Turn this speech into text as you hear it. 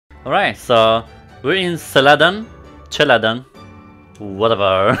Alright, so we're in Celadan,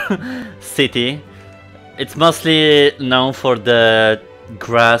 whatever city. It's mostly known for the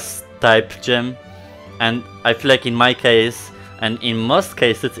grass type gym, and I feel like in my case, and in most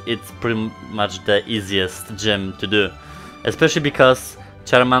cases, it's pretty much the easiest gym to do. Especially because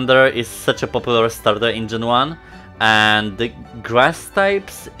Charmander is such a popular starter in Gen 1, and the grass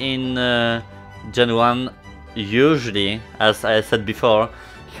types in Gen 1 usually, as I said before,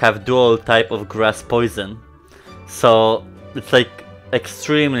 have dual type of grass poison. So it's like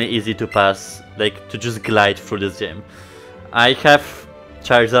extremely easy to pass, like to just glide through this gym. I have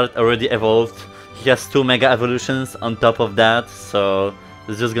Charizard already evolved. He has 2 Mega Evolutions on top of that, so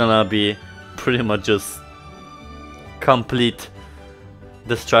it's just gonna be pretty much just complete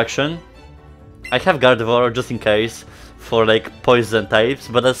destruction. I have Gardevoir just in case for like poison types,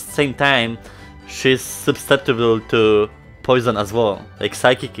 but at the same time she's susceptible to poison as well. Like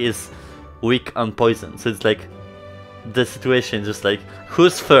Psychic is weak on poison, so it's like the situation is just like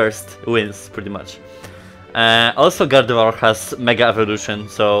who's first wins pretty much. Also Gardevoir has Mega Evolution,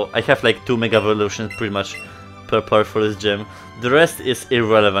 so I have like 2 Mega Evolutions pretty much prepared for this gym. The rest is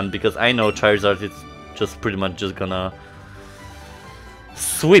irrelevant because I know Charizard is just pretty much just gonna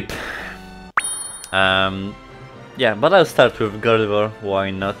sweep. Yeah, but I'll start with Gardevoir,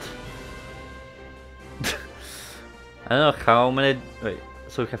 why not? I don't know how many... Wait,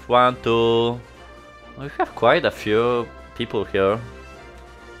 so we have 1, 2... We have quite a few people here.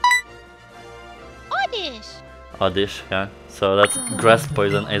 Oddish, yeah. So that's grass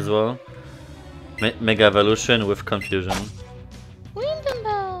poison as well. Mega Evolution with Confusion. Whipping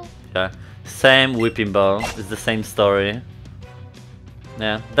Ball. Yeah, same Whipping Ball. It's the same story.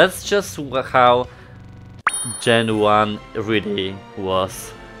 Yeah, that's just how Gen 1 really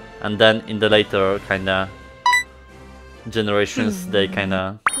was. And then in the later kinda generations they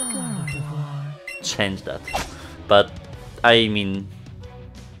kinda changed that. But I mean,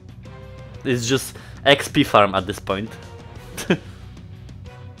 it's just XP farm at this point.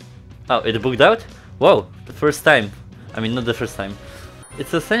 Oh, it booked out? Whoa, the first time. I mean, not the first time.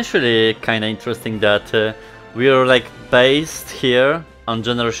 It's essentially kinda interesting that we are like based here on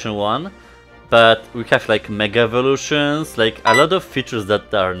Generation 1, but we have like Mega Evolutions, like a lot of features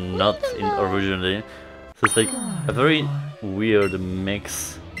that are not in originally. So it's like a very weird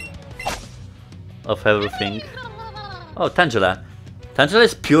mix of everything. Oh, Tangela. Tangela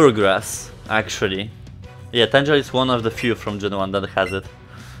is pure grass, actually. Yeah, Tangela is one of the few from Gen 1 that has it.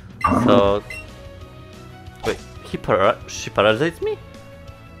 So... Wait, she parasitates me?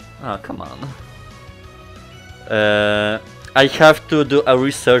 Oh, come on. I have to do a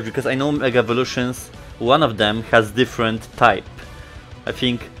research because I know Mega Evolutions, one of them has different type. I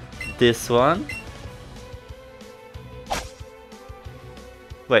think this one...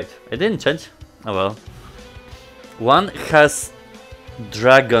 Wait, it didn't change? Oh well. One has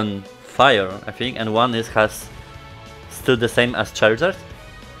Dragon Fire, I think, and one has still the same as Charizard.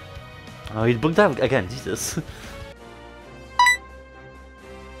 Oh, it booked out again, Jesus.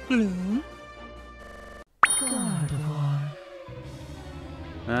 Gloom.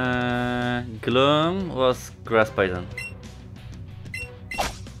 Gloom was Grass Poison.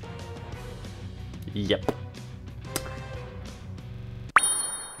 Yep.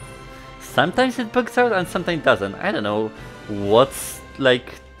 Sometimes it bugs out and sometimes it doesn't. I don't know what's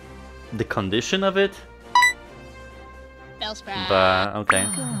like the condition of it. Bellsprout. But okay.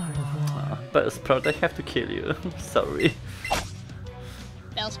 Bellsprout, I have to kill you. Sorry.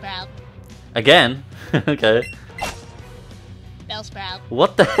 Bellsprout. Again? Okay. Bellsprout.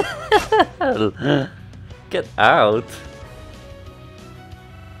 What the hell? Get out.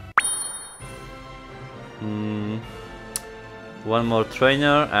 One more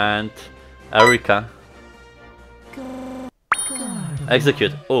trainer and ERIKA.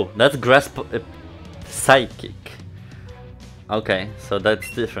 Execute. Oh, that's Psychic. Okay, so that's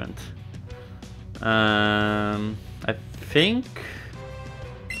different. I think...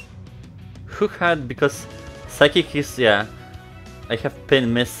 Who had... Because Psychic is... Yeah. I have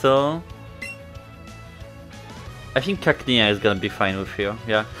Pin Missile. I think Cacnea is gonna be fine with you.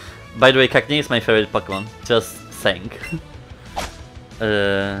 Yeah. By the way, Cacnea is my favorite Pokemon. Just saying.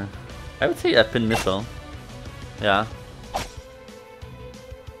 I would say a Pin Missile. Yeah.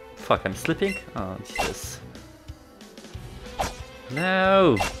 Fuck, I'm slipping? Oh, Jesus.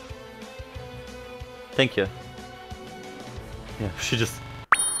 No! Thank you. Yeah, she just...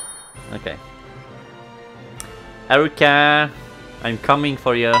 Okay. ERIKA, I'm coming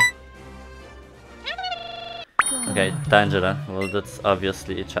for you. Okay, Tangela. Well, that's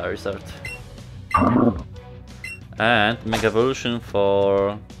obviously a Charizard. And Mega Evolution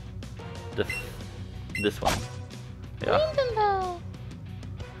for this one. Yeah. Rainbow.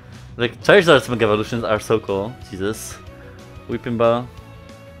 Like Charizard's Mega Evolutions are so cool. Jesus. Whipping Ball.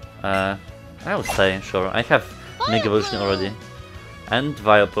 I would say, sure. I have Mega Evolution already. And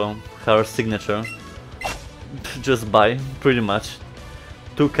Vileplume, her signature. Just buy, pretty much.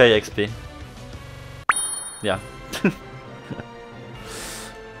 2k XP. Yeah.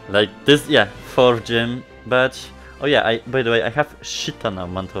 Like this, yeah, 4 gym badge. Oh yeah, by the way, I have shit ton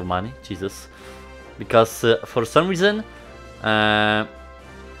amount of money, Jesus. Because for some reason,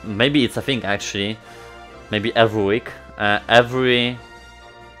 maybe it's a thing actually, maybe every week, every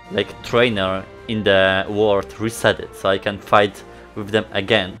like trainer in the world reset it, so I can fight with them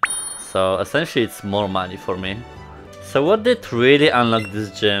again. So essentially it's more money for me. So what did really unlock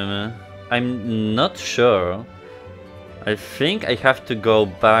this gym? I'm not sure. I think I have to go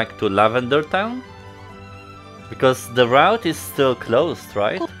back to Lavender Town? Because the route is still closed,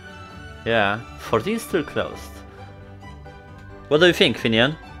 right? Yeah, 14 is still closed. What do you think,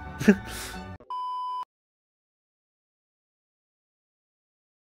 Finian?